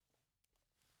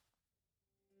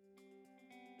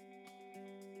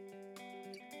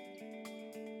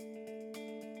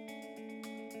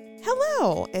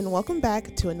Hello, and welcome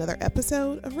back to another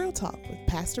episode of Real Talk with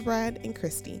Pastor Brad and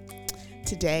Christy.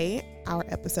 Today, our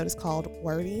episode is called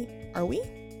Wordy, Are We?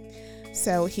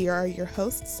 So here are your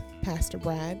hosts, Pastor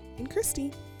Brad and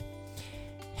Christy.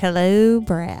 Hello,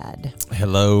 Brad.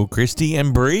 Hello, Christy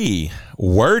and Bree.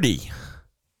 Wordy.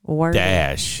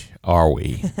 Dash, are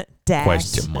we? Dash.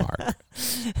 Question mark.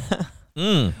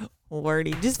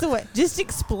 Wordy. Just the way, just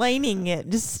explaining it,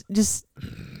 just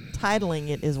titling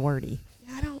it is wordy.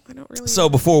 I don't really. So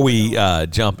before we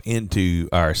jump into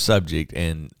our subject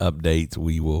and updates,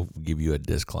 we will give you a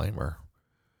disclaimer.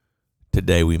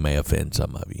 Today we may offend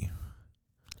some of you.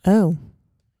 Oh,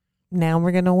 now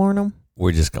we're going to warn them?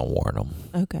 We're just going to warn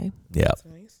them. Okay. Yeah. That's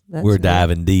nice. That's We're right.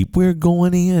 diving deep. We're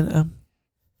going in. Okay.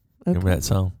 Remember that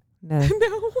song? No. No. You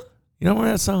don't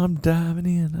remember that song? I'm diving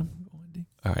in. I'm going deep.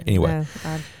 All right. Anyway. No,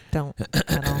 I don't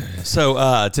at all.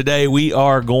 So today we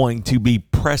are going to be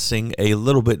pressing a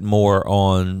little bit more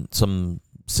on some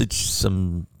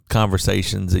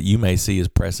conversations that you may see as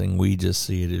pressing. We just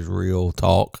see it as real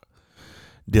talk,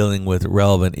 dealing with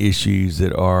relevant issues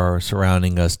that are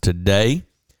surrounding us today.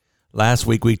 Last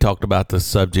week we talked about the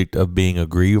subject of being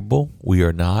agreeable. We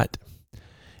are not.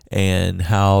 And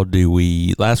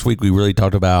last week we really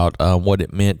talked about what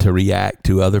it meant to react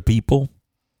to other people.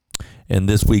 And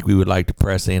this week we would like to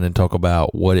press in and talk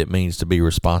about what it means to be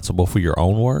responsible for your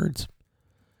own words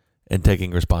and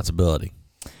taking responsibility.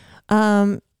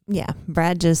 Yeah,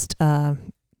 Brad just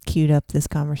queued up this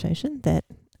conversation that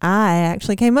I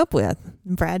actually came up with.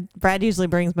 Brad usually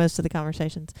brings most of the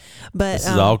conversations, but This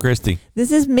is all Christy.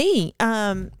 This is me.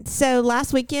 So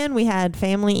last weekend we had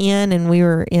family in, and we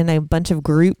were in a bunch of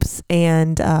groups,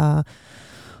 and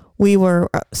we were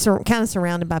kind of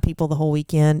surrounded by people the whole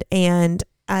weekend. And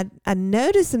I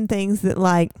noticed some things that,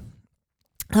 like,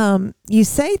 you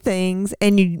say things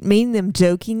and you mean them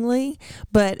jokingly,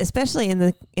 but especially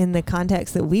in the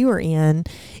context that we were in,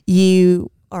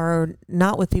 you are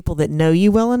not with people that know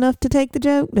you well enough to take the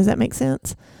joke. Does that make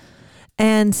sense?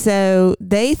 And so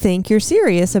they think you're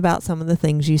serious about some of the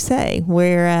things you say.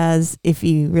 Whereas if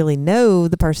you really know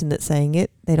the person that's saying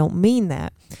it, they don't mean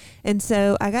that. And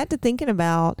so I got to thinking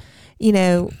about,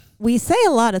 we say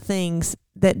a lot of things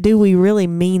that do we really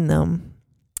mean them?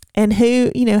 And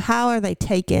how are they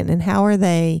taken and how are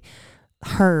they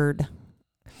heard?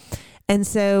 And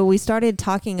so we started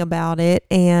talking about it,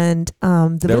 and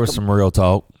There was some real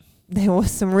talk. There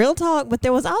was some real talk, but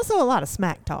there was also a lot of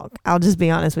smack talk. I'll just be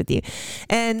honest with you.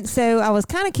 And so I was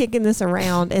kind of kicking this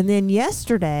around. And then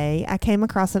yesterday I came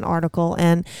across an article,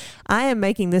 and I am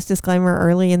making this disclaimer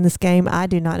early in this game. I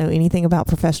do not know anything about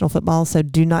professional football, so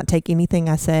do not take anything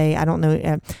I say. I don't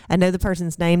know. I know the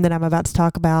person's name that I'm about to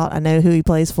talk about. I know who he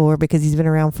plays for because he's been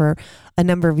around for a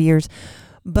number of years,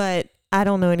 but I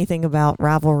don't know anything about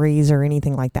rivalries or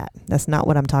anything like that. That's not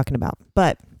what I'm talking about.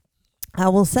 But I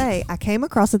will say I came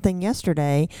across a thing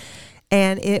yesterday,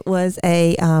 and it was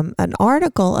an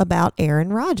article about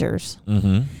Aaron Rodgers.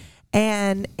 Mm-hmm.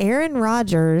 And Aaron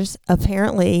Rodgers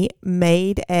apparently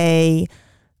made he's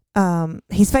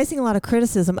facing a lot of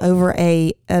criticism over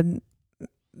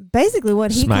basically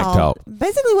what he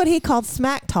called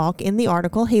smack talk in the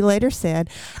article. He later said,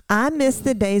 "I miss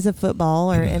the days of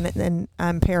football," and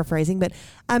I'm paraphrasing, but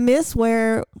I miss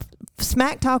where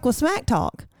smack talk was smack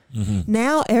talk. Mm-hmm.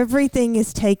 Now everything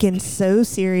is taken so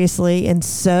seriously and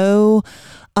so,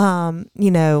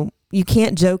 you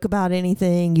can't joke about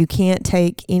anything. You can't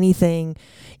take anything,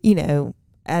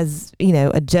 as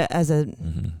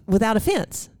without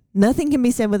offense. Nothing can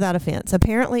be said without offense.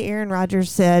 Apparently, Aaron Rodgers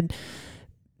said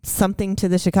something to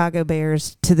the Chicago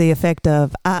Bears to the effect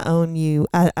of, "I own you.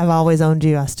 I've always owned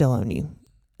you. I still own you."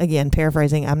 Again,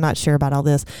 paraphrasing. I'm not sure about all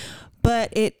this.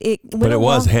 But it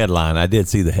was headline. I did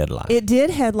see the headline. It did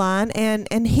headline, and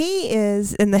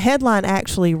the headline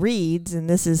actually reads, and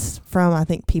this is from, I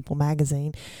think, People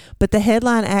magazine, but the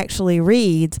headline actually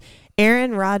reads,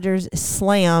 "Aaron Rodgers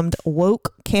slammed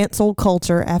woke cancel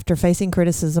culture after facing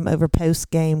criticism over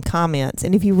post-game comments."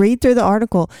 And if you read through the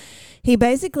article, he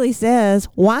basically says,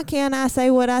 "Why can't I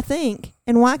say what I think?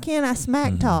 And why can't I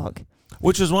smack talk?"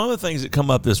 Which was one of the things that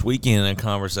come up this weekend in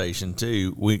conversation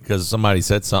too, because somebody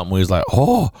said something. We was like,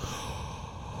 "Oh,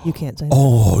 you can't say that."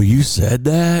 Oh, you said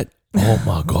that? Oh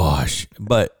my gosh!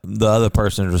 But the other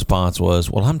person's response was,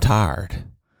 "Well, I'm tired.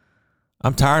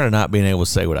 I'm tired of not being able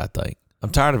to say what I think. I'm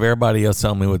tired of everybody else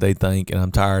telling me what they think, and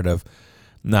I'm tired of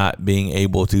not being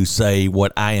able to say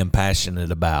what I am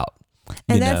passionate about."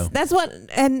 And that's what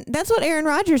Aaron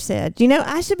Rodgers said.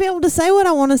 I should be able to say what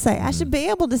I want to say. I should be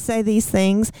able to say these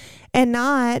things and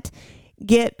not,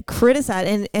 get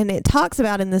criticized. And it talks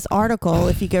about in this article,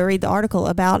 if you go read the article,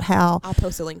 about how I'll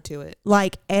post a link to it.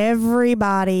 like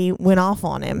everybody went off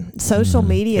on him. Social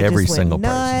media Every just single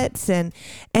went nuts.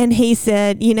 And he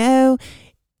said, you know,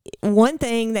 one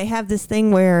thing, they have this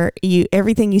thing where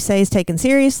everything you say is taken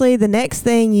seriously. The next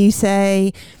thing you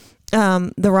say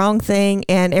the wrong thing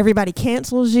and everybody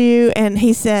cancels you. And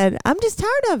he said, I'm just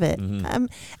tired of it. And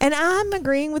I'm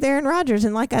agreeing with Aaron Rodgers.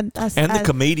 And like and the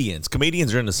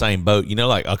comedians are in the same boat. You know,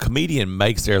 like a comedian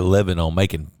makes their living on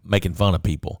making fun of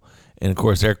people. And of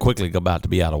course, they're quickly about to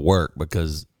be out of work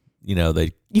because, you know,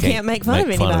 you can't make fun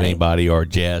of anybody or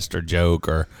jest or joke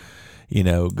or, you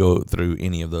know, go through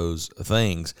any of those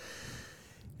things.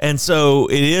 And so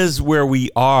it is where we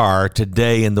are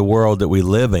today in the world that we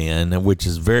live in, which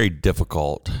is very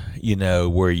difficult, you know,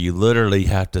 where you literally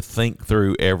have to think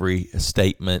through every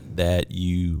statement that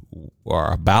you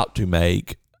are about to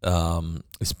make,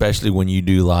 especially when you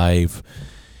do life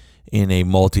in a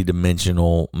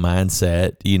multidimensional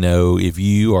mindset. You know, if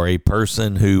you are a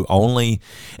person who only,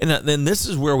 and then this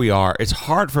is where we are. It's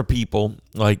hard for people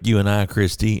like you and I,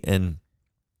 Christy, and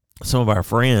some of our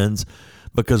friends,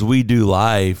 because we do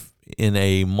life in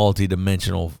a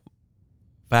multidimensional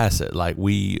facet. Like,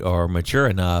 we are mature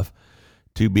enough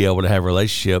to be able to have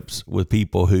relationships with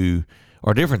people who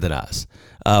are different than us.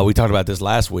 We talked about this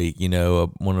last week. You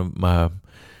know, one of my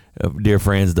dear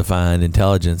friends defined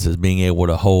intelligence as being able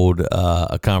to hold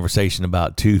a conversation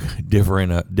about two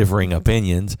differing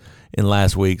opinions in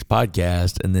last week's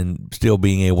podcast, and then still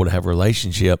being able to have a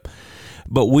relationship.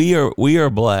 But we are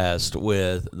blessed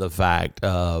with the fact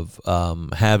of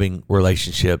having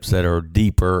relationships that are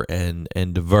deeper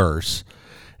and diverse,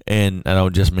 and I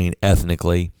don't just mean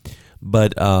ethnically,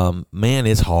 but man,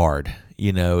 it's hard.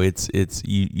 You know, it's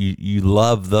you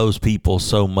love those people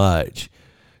so much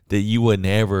that you would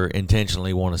never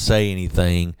intentionally want to say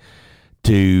anything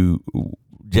to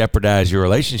jeopardize your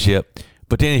relationship.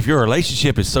 But then if your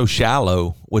relationship is so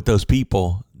shallow with those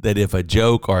people that if a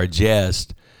joke or a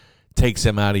jest takes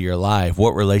them out of your life,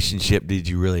 what relationship did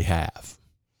you really have?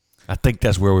 I think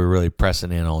that's where we're really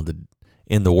pressing in on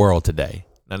in the world today,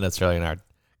 not necessarily in our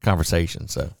conversation.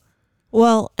 So,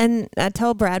 well, and I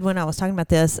told Brad when I was talking about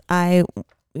this,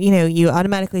 you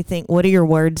automatically think, what do your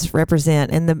words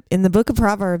represent? And in the book of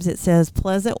Proverbs, it says,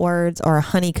 pleasant words are a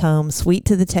honeycomb, sweet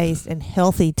to the taste and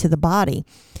healthy to the body.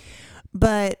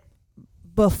 But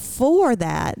before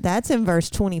that, that's in verse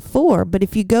 24. But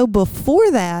if you go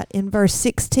before that, in verse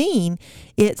 16,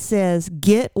 it says,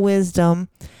 get wisdom.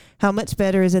 How much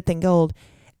better is it than gold?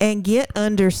 And get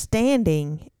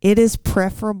understanding. It is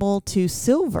preferable to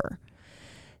silver.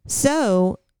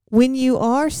 So when you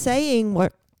are saying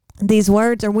these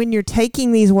words, or when you're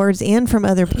taking these words in from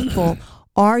other people,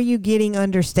 are you getting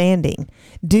understanding?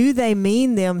 Do they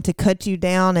mean them to cut you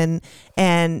down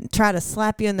and try to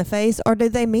slap you in the face, or do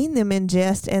they mean them in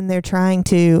jest and they're trying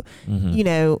to,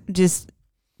 just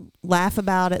laugh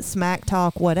about it, smack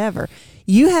talk, whatever?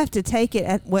 You have to take it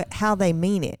at how they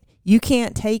mean it. You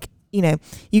can't take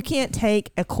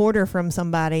a quarter from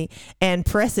somebody and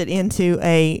press it into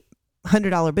a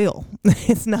 $100 bill.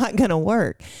 It's not going to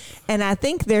work. And I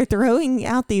think they're throwing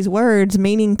out these words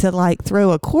meaning to like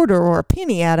throw a quarter or a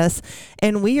penny at us,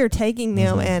 and we are taking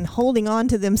them and holding on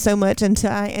to them so much and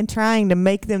trying to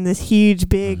make them this huge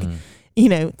big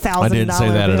 $1,000 I didn't say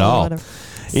that bill at all. So,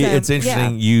 it's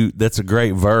interesting. Yeah. That's a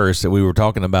great verse that we were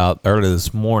talking about earlier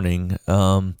this morning.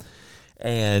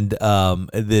 And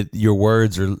that your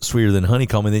words are sweeter than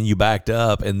honeycomb, and then you backed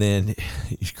up, and then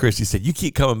Christy said, you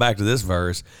keep coming back to this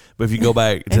verse, but if you go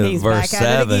back to verse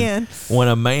 7, when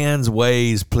a man's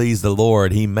ways please the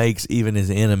Lord, he makes even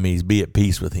his enemies be at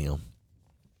peace with him.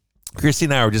 Christy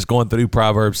and I were just going through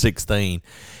Proverbs 16,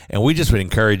 and we just would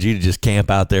encourage you to just camp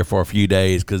out there for a few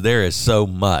days, because there is so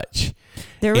much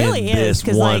there really in this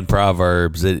one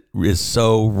Proverbs that is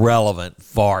so relevant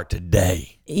for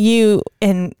today. You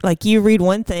read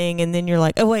one thing and then you're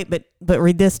like, oh wait, but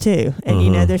read this too.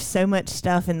 And there's so much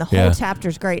stuff, and the whole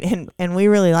chapter's great. And we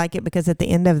really like it because at the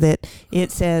end of it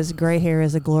says gray hair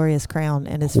is a glorious crown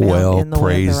and is found in the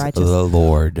way of the righteous. The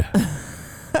Lord.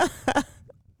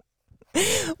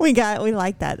 We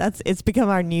like that. It's become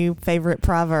our new favorite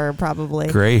proverb, probably.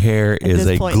 Gray hair is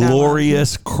a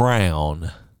glorious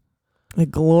crown. A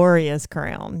glorious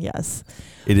crown, yes.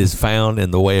 It is found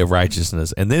in the way of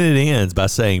righteousness. And then it ends by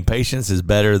saying patience is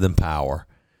better than power.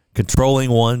 Controlling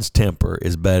one's temper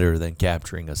is better than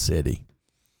capturing a city.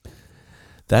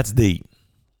 That's deep.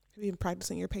 Have you been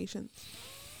practicing your patience?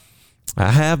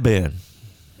 I have been.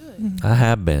 Good. I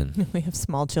have been. We have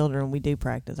small children. We do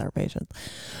practice our patience.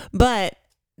 But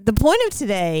the point of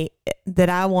today, that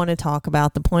I want to talk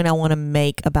about, the point I want to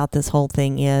make about this whole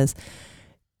thing is,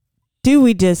 do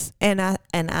we just, and I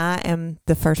am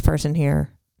the first person here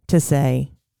to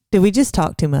say, do we just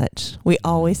talk too much? We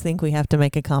always think we have to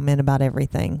make a comment about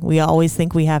everything. We always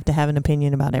think we have to have an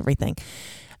opinion about everything.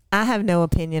 I have no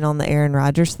opinion on the Aaron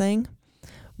Rodgers thing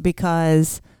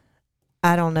because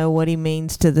I don't know what he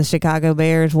means to the Chicago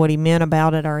Bears, what he meant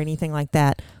about it or anything like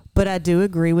that. But I do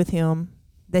agree with him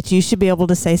that you should be able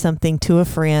to say something to a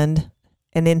friend,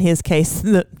 and in his case,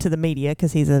 to the media,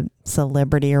 because he's a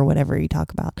celebrity or whatever you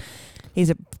talk about.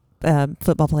 He's a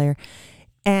football player.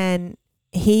 And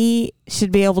he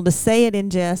should be able to say it in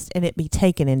jest and it be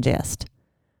taken in jest.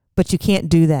 But you can't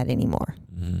do that anymore.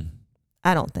 Mm-hmm.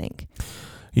 I don't think.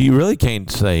 You really can't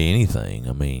say anything.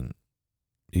 I mean,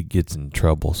 it gets in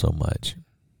trouble so much.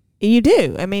 You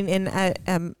do. I mean,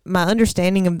 and my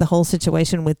understanding of the whole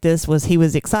situation with this was he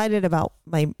was excited about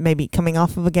maybe coming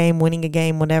off of a game, winning a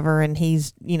game, whatever, and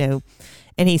he's,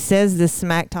 and he says this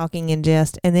smack talking in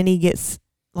jest, and then he gets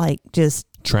just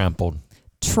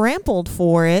trampled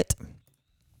for it.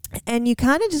 And you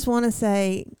kind of just want to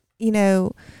say,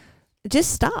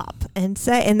 just stop and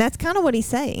say, and that's kind of what he's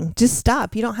saying. Just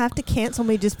stop. You don't have to cancel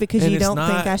me just because you don't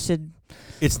think I should.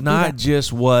 It's not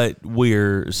just what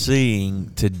we're seeing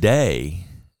today.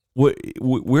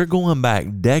 We're going back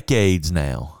decades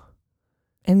now.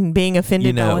 And being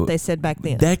offended by what they said back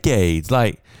then. Decades.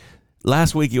 Like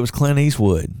last week it was Clint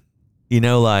Eastwood.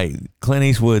 Clint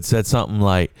Eastwood said something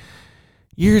like,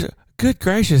 good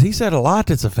gracious, he said a lot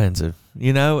that's offensive,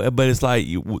 but it's like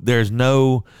there's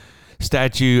no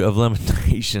statute of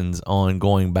limitations on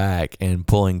going back and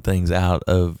pulling things out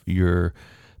of your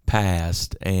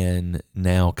past and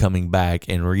now coming back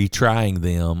and retrying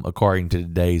them according to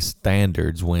today's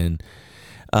standards when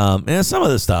and some of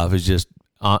the stuff is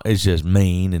just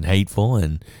mean and hateful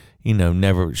and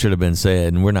never should have been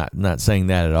said, and we're not saying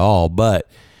that at all, but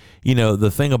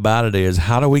the thing about it is,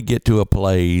 how do we get to a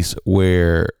place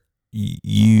where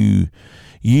you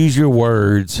use your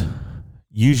words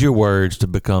to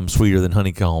become sweeter than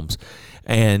honeycombs?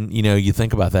 And you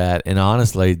think about that, and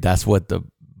honestly, that's what the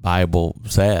Bible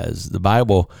says. The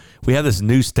Bible, we have this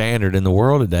new standard in the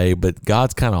world today, but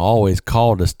God's kind of always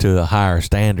called us to a higher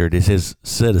standard as his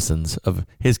citizens of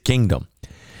his kingdom.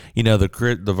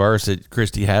 The verse that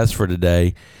Christy has for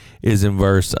today is in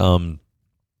verse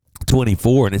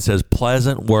 24, and it says,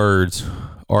 pleasant words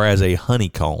are as a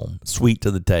honeycomb, sweet to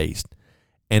the taste,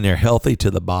 and they're healthy to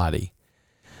the body.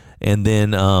 And then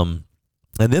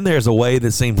there's a way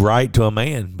that seems right to a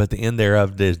man, but the end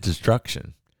thereof is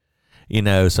destruction. So I'm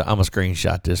going to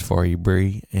screenshot this for you,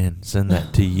 Bree, and send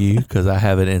that to you because I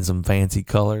have it in some fancy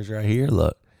colors right here.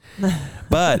 Look.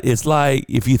 But it's like,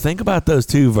 if you think about those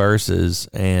two verses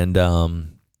and,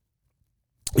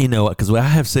 because I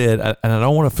have said, and I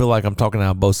don't want to feel like I'm talking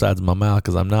out both sides of my mouth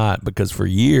because I'm not, because for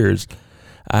years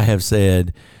I have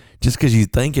said, just because you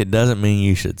think it doesn't mean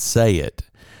you should say it.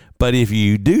 But if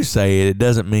you do say it, it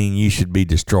doesn't mean you should be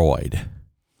destroyed.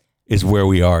 Is where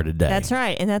we are today. That's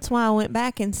right. And that's why I went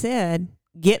back and said,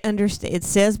 it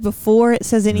says before it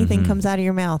says anything comes out of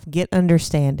your mouth, get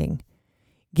understanding.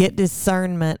 Get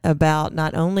discernment about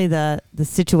not only the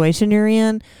situation you're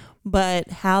in, but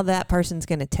how that person's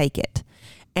going to take it.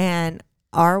 And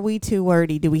are we too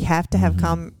wordy? Do we have to have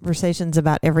conversations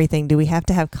about everything? Do we have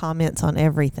to have comments on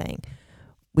everything?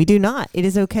 We do not. It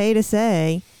is okay to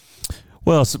say.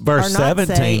 Well, verse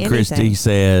 17, Christy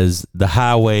says, the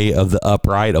highway of the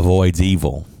upright avoids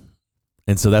evil.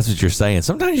 And so that's what you're saying.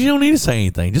 Sometimes you don't need to say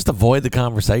anything. Just avoid the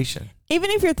conversation. Even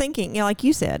if you're thinking, like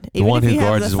you said. The one who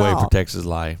guards his way protects his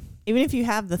life. Even if you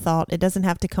have the thought, it doesn't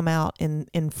have to come out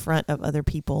in front of other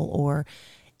people, or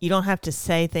you don't have to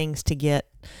say things to get.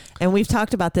 And we've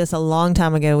talked about this a long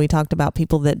time ago. We talked about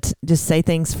people that just say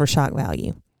things for shock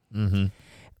value. Mm-hmm.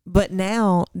 But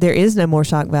now there is no more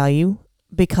shock value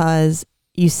because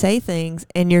you say things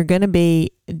and you're going to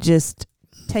be just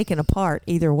taken apart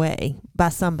either way by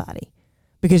somebody.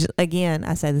 Because again,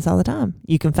 I say this all the time.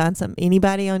 You can find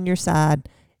anybody on your side,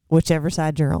 whichever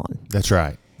side you're on. That's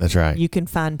right. That's right. You can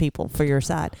find people for your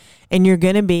side. And you're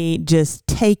going to be just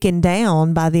taken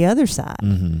down by the other side.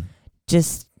 Mm-hmm.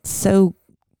 Just so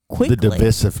quickly. The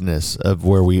divisiveness of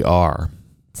where we are.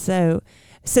 So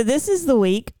this is the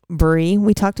week, Bree.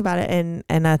 We talked about it,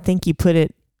 and I think you put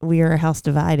it, we are a house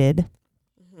divided.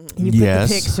 You put the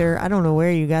picture. I don't know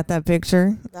where you got that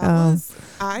picture.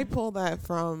 I pulled that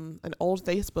from an old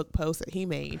Facebook post that he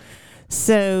made.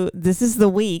 So this is the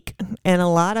week, and a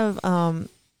lot of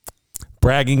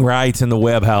bragging rights in the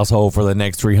Webb household for the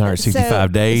next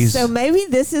 365 days. So maybe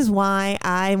this is why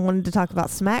I wanted to talk about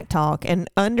smack talk and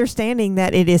understanding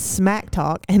that it is smack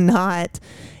talk and not,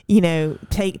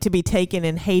 to be taken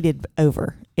and hated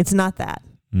over. It's not that.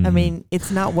 I mean,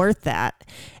 it's not worth that.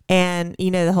 And,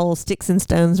 the whole sticks and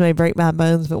stones may break my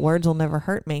bones, but words will never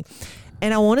hurt me.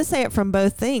 And I want to say it from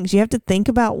both things. You have to think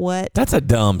about what. That's a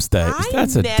dumb statement.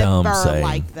 That's a dumb saying.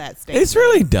 Like that statement. It's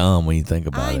really dumb when you think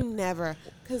about it. I never,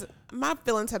 because my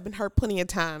feelings have been hurt plenty of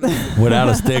times. Without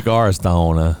a stick or a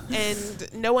stone.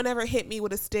 And no one ever hit me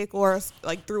with a stick or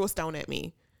threw a stone at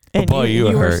me. And boy, you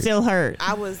were were hurt. still hurt.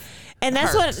 I was. And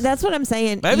hurt. that's what I'm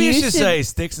saying. Maybe you should say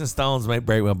sticks and stones may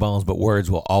break my bones, but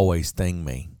words will always sting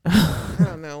me. I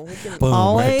don't know. Boom,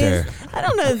 always. right there. I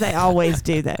don't know if they always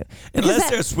do though.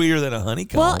 Unless they're sweeter than a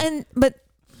honeycomb. Well, but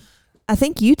I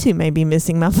think you two may be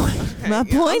missing my point. Okay, my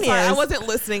point I'm sorry, is, I wasn't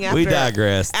listening after. We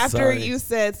digressed. After Sorry. you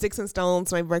said sticks and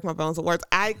stones may break my bones with words,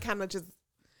 I kind of just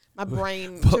my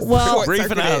brain. Bree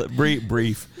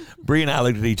and I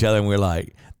looked at each other and we were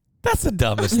like, "That's the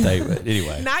dumbest statement."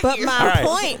 Anyway, But my right.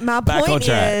 point back on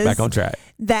track. is Back on track.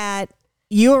 that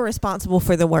you are responsible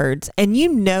for the words, and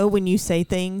when you say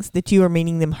things that you are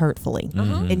meaning them hurtfully,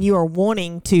 and you are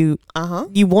wanting to,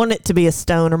 you want it to be a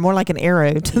stone or more like an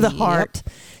arrow to the heart,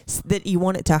 that you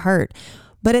want it to hurt.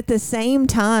 But at the same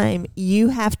time,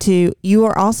 you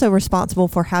are also responsible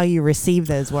for how you receive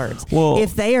those words. Well,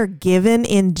 if they are given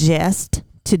in jest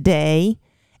today,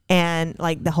 and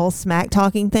like the whole smack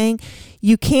talking thing,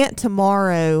 you can't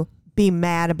tomorrow be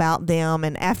mad about them,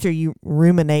 and after you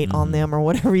ruminate on them or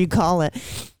whatever you call it,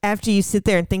 after you sit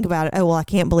there and think about it, oh well, I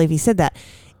can't believe he said that.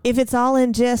 If it's all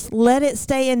in jest, let it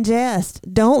stay in jest.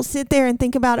 Don't sit there and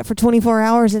think about it for 24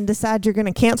 hours and decide you're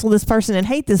going to cancel this person and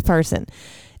hate this person.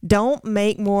 Don't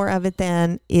make more of it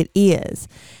than it is.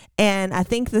 And I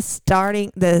think the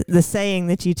saying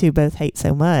that you two both hate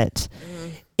so much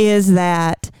is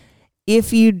that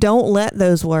if you don't let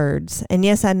those words, and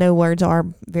yes, I know words are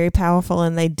very powerful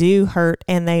and they do hurt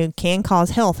and they can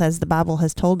cause health, as the Bible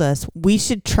has told us, we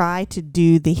should try to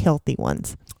do the healthy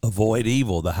ones. Avoid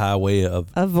evil, the highway of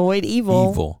Avoid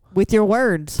evil with your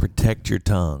words. Protect your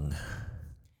tongue.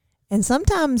 And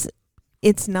sometimes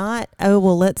it's not, oh,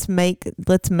 well, let's make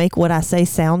what I say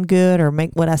sound good or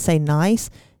make what I say nice.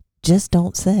 Just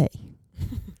don't say.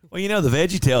 Well, the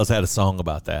VeggieTales had a song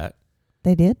about that.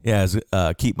 They did? Yeah, it's,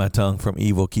 keep my tongue from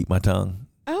evil, keep my tongue.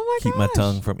 Oh my gosh. Keep my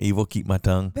tongue from evil, keep my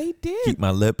tongue. They did. Keep my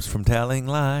lips from telling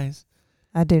lies.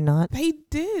 I do not. They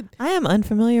did. I am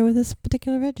unfamiliar with this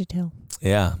particular VeggieTale.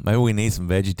 Yeah, maybe we need some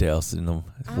VeggieTales in the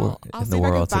I'll see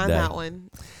world if I can today. find that one.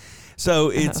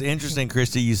 So it's interesting,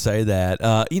 Christy, you say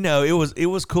that. It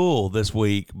was cool this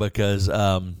week because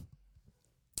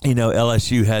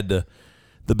LSU had the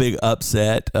big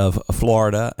upset of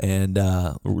Florida, and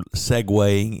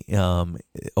segueing,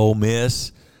 Ole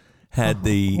Miss had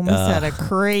Ole Miss had a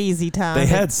crazy time. They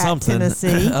had something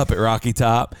Tennessee. up at Rocky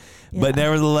Top, yeah. But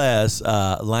nevertheless,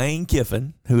 Lane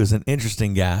Kiffin, who is an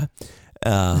interesting guy,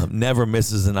 never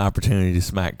misses an opportunity to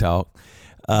smack talk.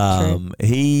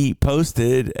 He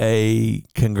posted a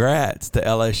congrats to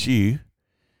LSU.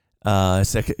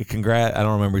 Congrats. I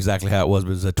don't remember exactly how it was, but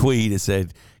it was a tweet. It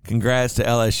said, "Congrats to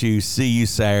LSU. See you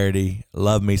Saturday.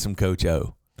 Love me some Coach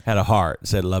O." Had a heart. It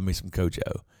said, "Love me some Coach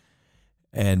O."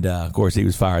 And of course, he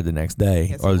was fired the next day,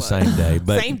 Yes, or the same day.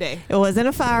 But same day. It wasn't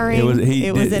a firing.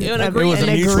 It was an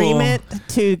agreement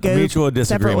to go mutual separate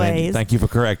disagreement. ways. Thank you for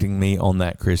correcting me on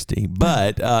that, Christy.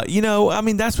 But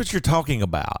that's what you're talking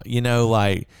about.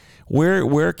 Like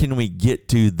where can we get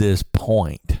to this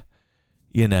point?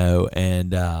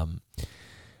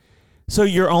 So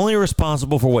you're only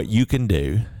responsible for what you can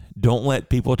do. Don't let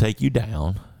people take you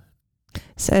down.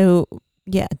 So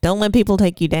yeah, don't let people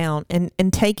take you down, and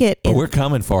take it. But we're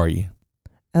coming for you.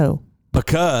 Oh.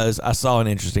 Because I saw an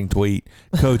interesting tweet.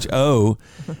 Coach O,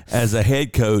 as a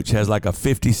head coach, has like a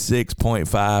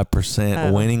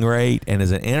 56.5% winning rate. And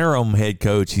as an interim head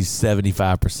coach, he's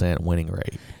 75% winning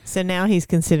rate. So now he's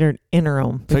considered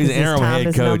interim. So he's an interim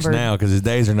head coach now because his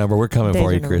days are numbered. We're coming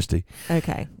for you, Christy.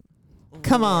 Okay.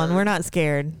 Come on. We're not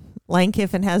scared. Lane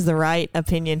Kiffin has the right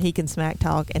opinion. He can smack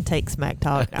talk and take smack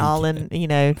talk all in,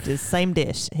 just same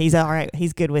dish. He's all right.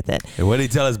 He's good with it. And what did he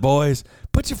tell his boys?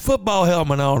 Put your football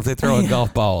helmet on if they're throwing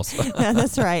golf balls. Yeah,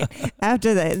 that's right.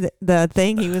 After the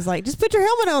thing, he was like, just put your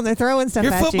helmet on. They're throwing stuff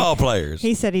You're at you. You're football players.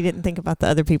 He said he didn't think about the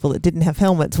other people that didn't have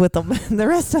helmets with them. The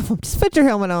rest of them, just put your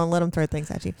helmet on and let them throw things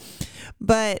at you.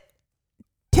 But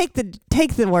take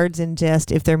the words in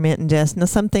jest if they're meant in jest. Now,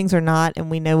 some things are not, and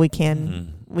we know we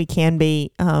can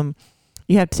be.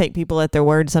 You have to take people at their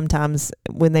word sometimes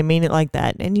when they mean it like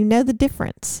that, and you know the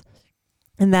difference.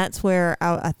 And that's where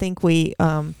I think we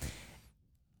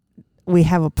we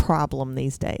have a problem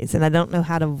these days, and I don't know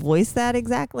how to voice that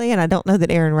exactly, and I don't know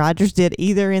that Aaron Rodgers did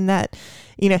either. In that,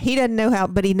 he doesn't know how,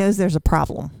 but he knows there's a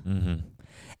problem,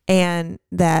 and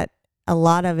that a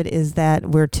lot of it is that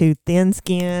we're too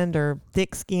thin-skinned or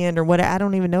thick-skinned or whatever. I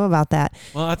don't even know about that.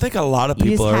 Well, I think a lot of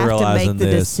people are realizing this. You just have to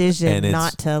make the decision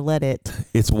not to let it.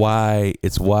 It's why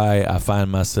I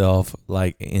find myself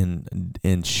like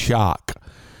in shock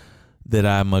that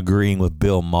I'm agreeing with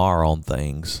Bill Maher on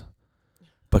things,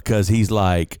 because he's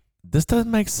like, this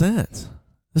doesn't make sense.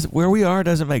 Where we are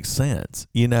doesn't make sense,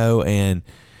 and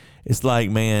it's like,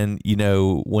 man,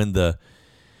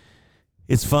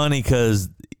 it's funny because,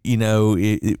 they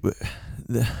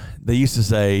used to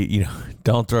say,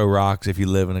 don't throw rocks if you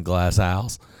live in a glass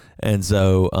house. And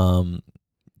so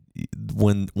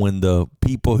when the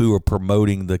people who are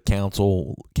promoting the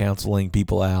counseling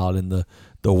people out and the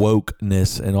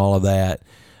wokeness and all of that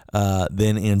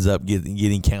then ends up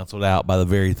getting counseled out by the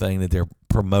very thing that they're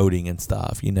promoting and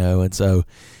stuff, and so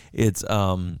it's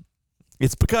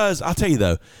because, I'll tell you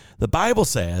though, the Bible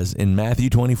says in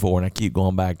Matthew 24, and I keep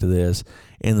going back to this,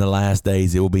 in the last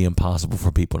days it will be impossible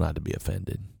for people not to be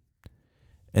offended.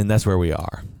 And that's where we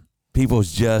are.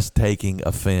 People's just taking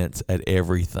offense at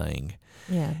everything.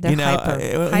 Yeah,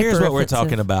 here's what we're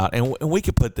talking about, and we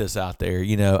could put this out there.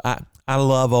 I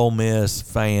love Ole Miss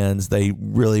fans. They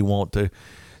really want to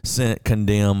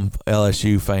condemn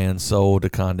LSU fans' soul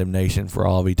to condemnation for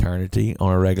all of eternity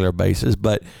on a regular basis.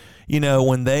 But,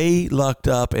 when they lucked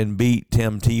up and beat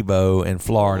Tim Tebow in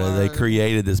Florida, they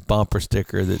created this bumper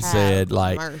sticker that said,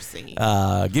 like,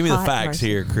 give me the facts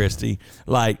here, Christy.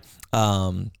 Like,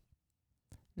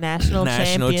 National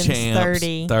champs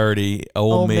 30,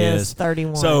 Ole Miss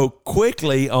 31. So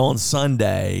quickly on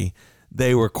Sunday,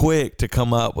 they were quick to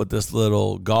come up with this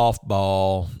little golf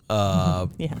ball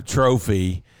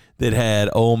trophy that had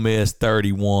Ole Miss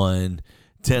 31,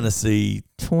 Tennessee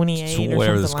 28,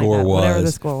 whatever the score like was. Whatever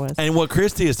the score was. And what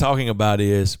Christy is talking about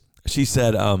is, she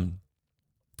said,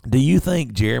 do you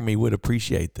think Jeremy would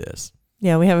appreciate this?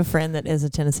 Yeah, we have a friend that is a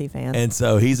Tennessee fan. And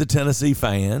so he's a Tennessee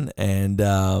fan, and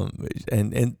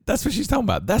that's what she's talking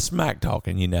about. That's smack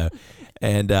talking,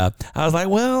 And I was like,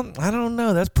 well, I don't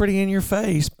know. That's pretty in your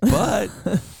face. But,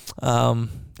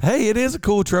 hey, it is a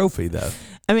cool trophy, though.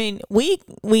 I mean, we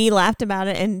laughed about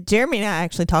it, and Jeremy and I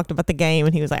actually talked about the game,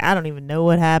 and he was like, I don't even know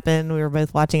what happened. We were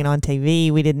both watching it on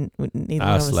TV.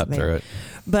 I slept through it.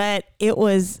 But it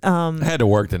was... I had to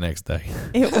work the next day.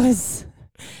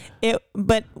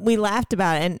 But we laughed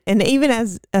about it, and even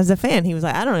as a fan, he was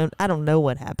like, I don't know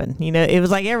what happened. It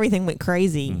was like everything went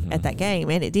crazy at that game,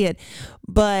 and it did.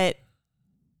 But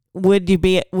would he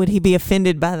be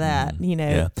offended by that?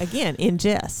 Again, in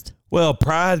jest. Well,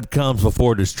 pride comes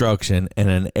before destruction, and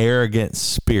an arrogant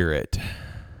spirit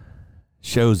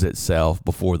shows itself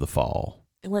before the fall.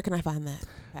 And where can I find that?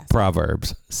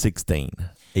 Proverbs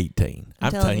 16:18.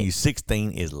 I'm telling you,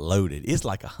 16 is loaded. It's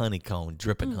like a honeycomb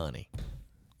dripping honey.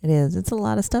 It is. It's a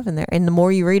lot of stuff in there. And the more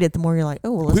you read it, the more you're like,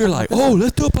 oh, well,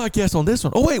 let's do a podcast on this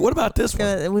one. Oh, wait, what about this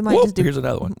one? We might here's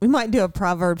another one. We might do a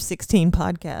Proverbs 16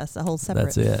 podcast, a whole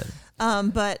separate. That's it.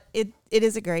 But it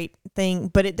is a great thing.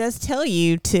 But it does tell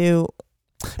you to,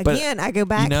 again, I go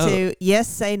back to, yes,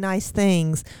 say nice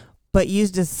things, but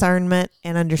use discernment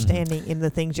and understanding in the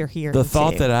things you're hearing. The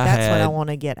thought that that's what I want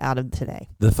to get out of today.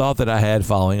 The thought that I had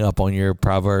following up on your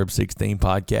Proverbs 16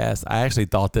 podcast, I actually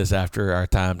thought this after our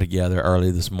time together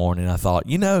early this morning. I thought,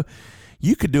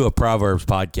 you could do a Proverbs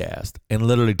podcast and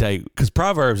literally because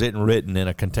Proverbs isn't written in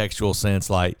a contextual sense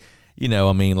like,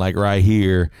 like right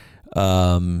here.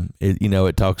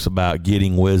 It talks about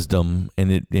getting wisdom,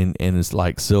 and it's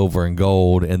like silver and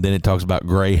gold, and then it talks about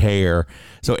gray hair.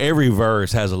 So every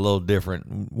verse has a little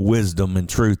different wisdom and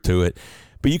truth to it.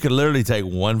 But you can literally take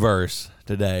one verse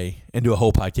today and do a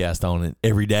whole podcast on it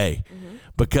every day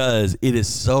because it is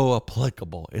so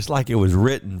applicable. It's like it was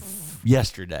written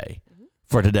yesterday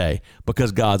for today,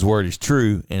 because God's word is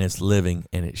true and it's living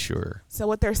and it's sure. So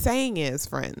what they're saying is,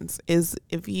 friends, is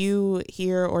if you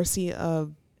hear or see a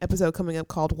episode coming up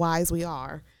called Wise We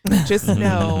Are, just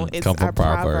know it's our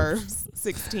Proverbs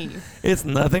 16. It's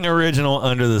nothing original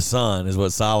under the sun, is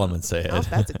what Solomon said. Oh,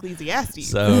 that's Ecclesiastes.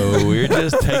 So we're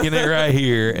just taking it right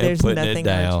here and putting it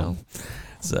down. Original.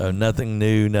 So nothing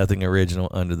new, nothing original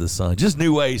under the sun. Just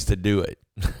new ways to do it.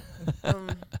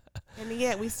 And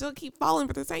yet we still keep falling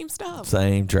for the same stuff.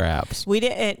 Same traps. We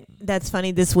did. That's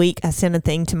funny. This week I sent a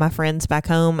thing to my friends back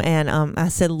home, and I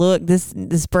said, "Look,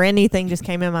 this brand new thing just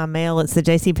came in my mail. It's the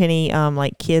JCPenney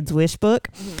like kids wish book,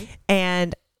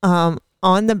 and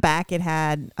on the back it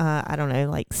had I don't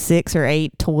know, like 6 or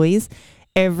 8 toys.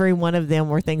 Every one of them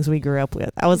were things we grew up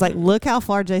with. I was like, look how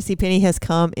far JCPenney has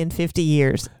come in 50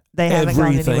 years. they haven't gone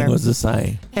Everything anywhere. was the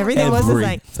same. Everything was the same.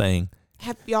 Everything.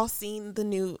 Have y'all seen the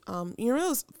new, you know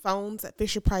those phones that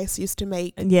Fisher Price used to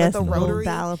make? Yes, with the little rotary?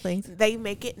 dial things. They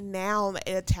make it now that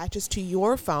it attaches to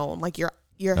your phone, like your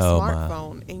Oh, my.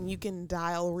 smartphone, and you can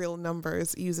dial real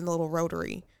numbers using the little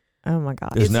rotary. Oh my gosh.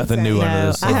 There's It's nothing new insane. under No,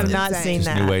 the sun. I have It's not insane. seen Just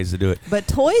that. new ways to do it. But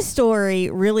Toy Story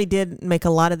really did make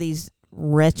a lot of these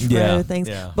retro Yeah, things.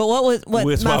 yeah. But what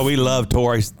That's why we love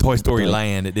Toy Story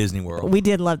Land at Disney World. we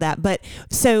did love that. But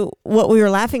so what we were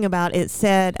laughing about, it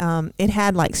said it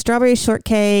had like strawberry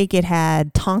shortcake, it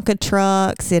had Tonka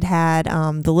trucks, it had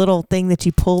the little thing that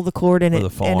you pull the cord and For it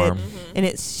the and it farm. and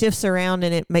it shifts around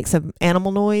and it makes an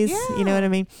animal noise. You know Yeah. what I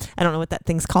mean? I don't know what that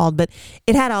thing's called, but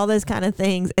it had all those kind of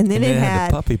things. And then And it the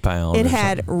had Puppy Pound. it or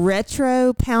had something.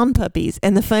 retro pound puppies.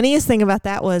 And the funniest thing about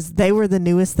that was they were the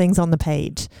newest things on the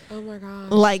page. Oh my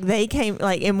god! Like they came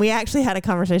and we actually had a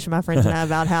conversation, my friends and I,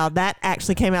 about how that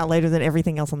actually came out later than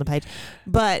everything else on the page.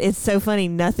 But it's so funny.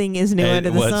 Nothing is new And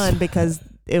under the what's- sun because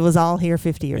it was all here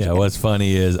 50 years Yeah, ago. what's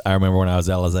funny is I remember when I was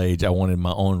Ella's age, I wanted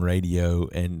my own radio,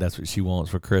 and that's what she wants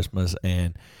for Christmas.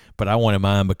 But I wanted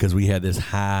mine because we had this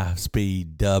high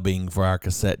speed dubbing for our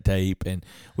cassette tape, and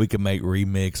we could make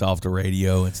remix off the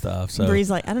radio and stuff. So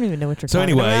Bree's like, I don't even know what you're So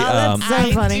talking anyway, about. That's so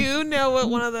I funny. do know what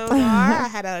one of those are. I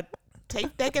had a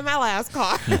tape deck in my last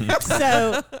car.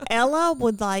 So Ella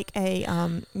would like a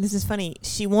this is funny,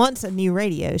 she wants a new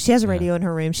radio. She has a radio in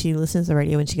her room. She listens to the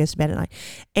radio when she goes to bed at night,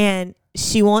 and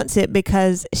she wants it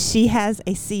because she has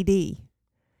a CD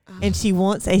and she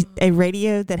wants a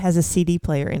radio that has a CD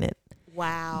player in it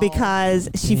Wow. because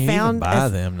she you found even buy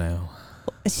them now.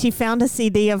 she found a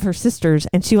CD of her sister's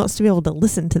and she wants to be able to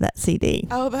listen to that CD,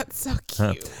 Oh, that's so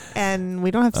cute. and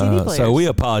we don't have CD players. So we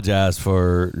apologize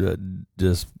for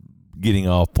just getting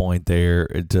off point there.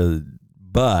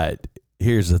 But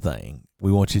here's the thing: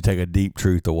 we want you to take a deep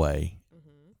truth away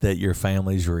that your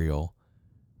family's real.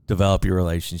 Develop your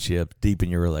relationship, deepen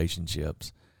your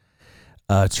relationships.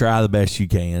 Try the best you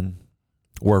can.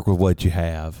 Work with what you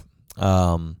have.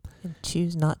 And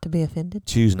choose not to be offended.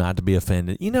 Choose not to be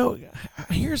offended. You know,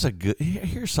 here's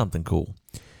something cool.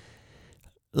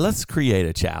 Let's create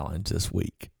a challenge this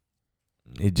week.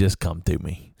 It just come to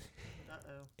me.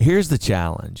 Here's the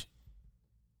challenge.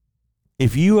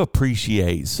 If you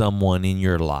appreciate someone in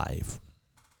your life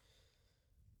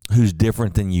who's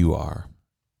different than you are,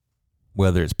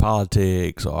 whether it's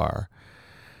politics or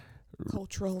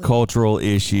cultural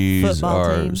issues Football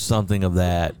or teams. something of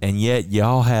that, and yet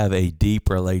y'all have a deep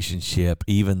relationship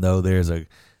even though there's a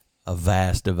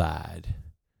vast divide,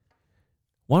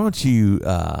 why don't you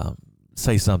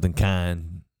say something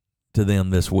kind to them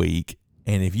this week?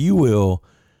 And if you will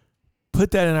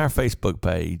put that in our Facebook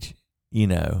page,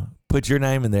 put your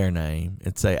name and their name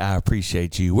and say, I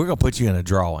appreciate you. We're going to put you in a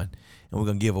drawing, and we're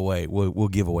going to give away, we'll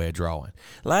give away a drawing.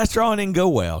 Last drawing didn't go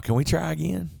well. Can we try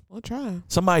again? We'll try.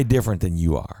 Somebody different than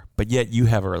you are, but yet you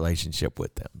have a relationship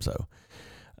with them. So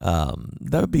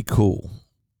that would be cool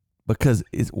because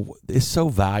it's so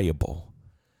valuable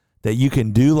that you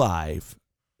can do life,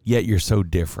 yet you're so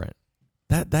different.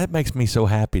 That makes me so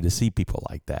happy to see people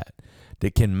like that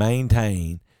can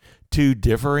maintain two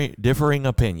differing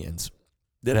opinions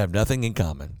that have nothing in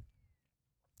common,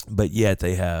 but yet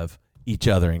they have each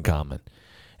other in common.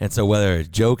 And so whether it's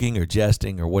joking or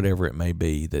jesting or whatever it may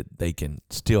be, that they can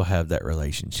still have that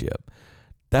relationship.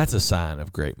 That's a sign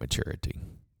of great maturity.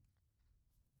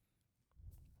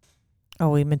 Are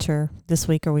we mature this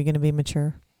week? Are we going to be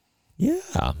mature?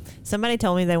 Yeah. Somebody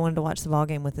told me they wanted to watch the ball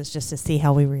game with us just to see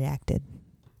how we reacted.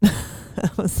 I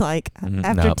was like,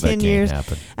 after 10 years,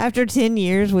 after 10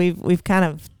 years, we've kind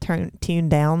of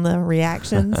tuned down the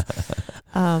reactions.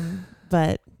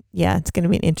 But yeah, it's going to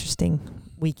be an interesting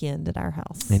weekend at our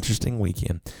house. Interesting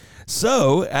weekend.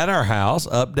 So at our house,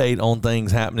 update on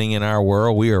things happening in our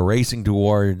world. We are racing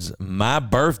towards my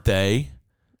birthday.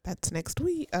 That's next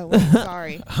week. Oh, wait,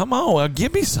 sorry. Come on,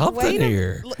 give me something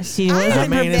here. She I was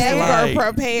am it's never like-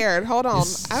 prepared. Hold on.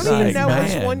 I don't even know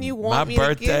which one you want me my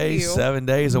to give birthday, you. 7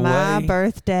 days away. my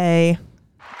birthday.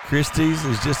 Christie's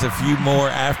is just a few more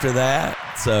after that.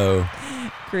 So,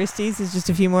 Christie's is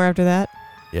just a few more after that.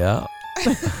 yeah.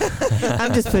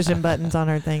 I'm just pushing buttons on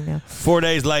her thing now. 4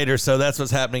 days later, so that's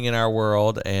what's happening in our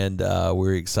world, and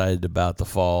we're excited about the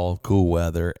fall, cool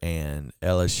weather, and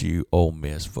LSU Ole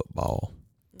Miss football.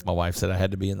 My wife said I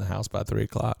had to be in the house by 3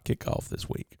 o'clock kickoff this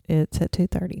week. It's at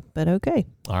 2:30, but okay.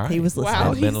 All right. He was listening. Wow,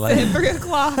 I've he been said late. 3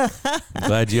 o'clock.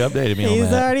 Glad you updated me on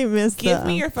He's that. already missed Give the,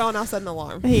 me your phone. I'll set an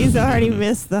alarm. He's already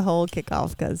missed the whole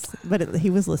kickoff but he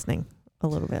was listening a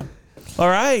little bit. All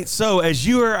right. So as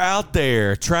you are out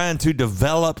there trying to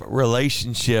develop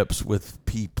relationships with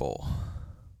people,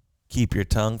 Keep your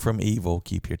tongue from evil.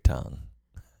 Keep your tongue.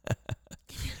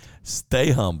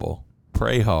 Stay humble.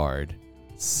 Pray hard.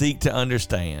 Seek to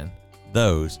understand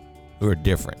those who are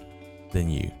different than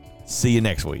you. See you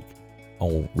next week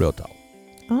on Real Talk.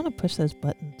 I want to push those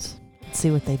buttons and see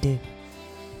what they do.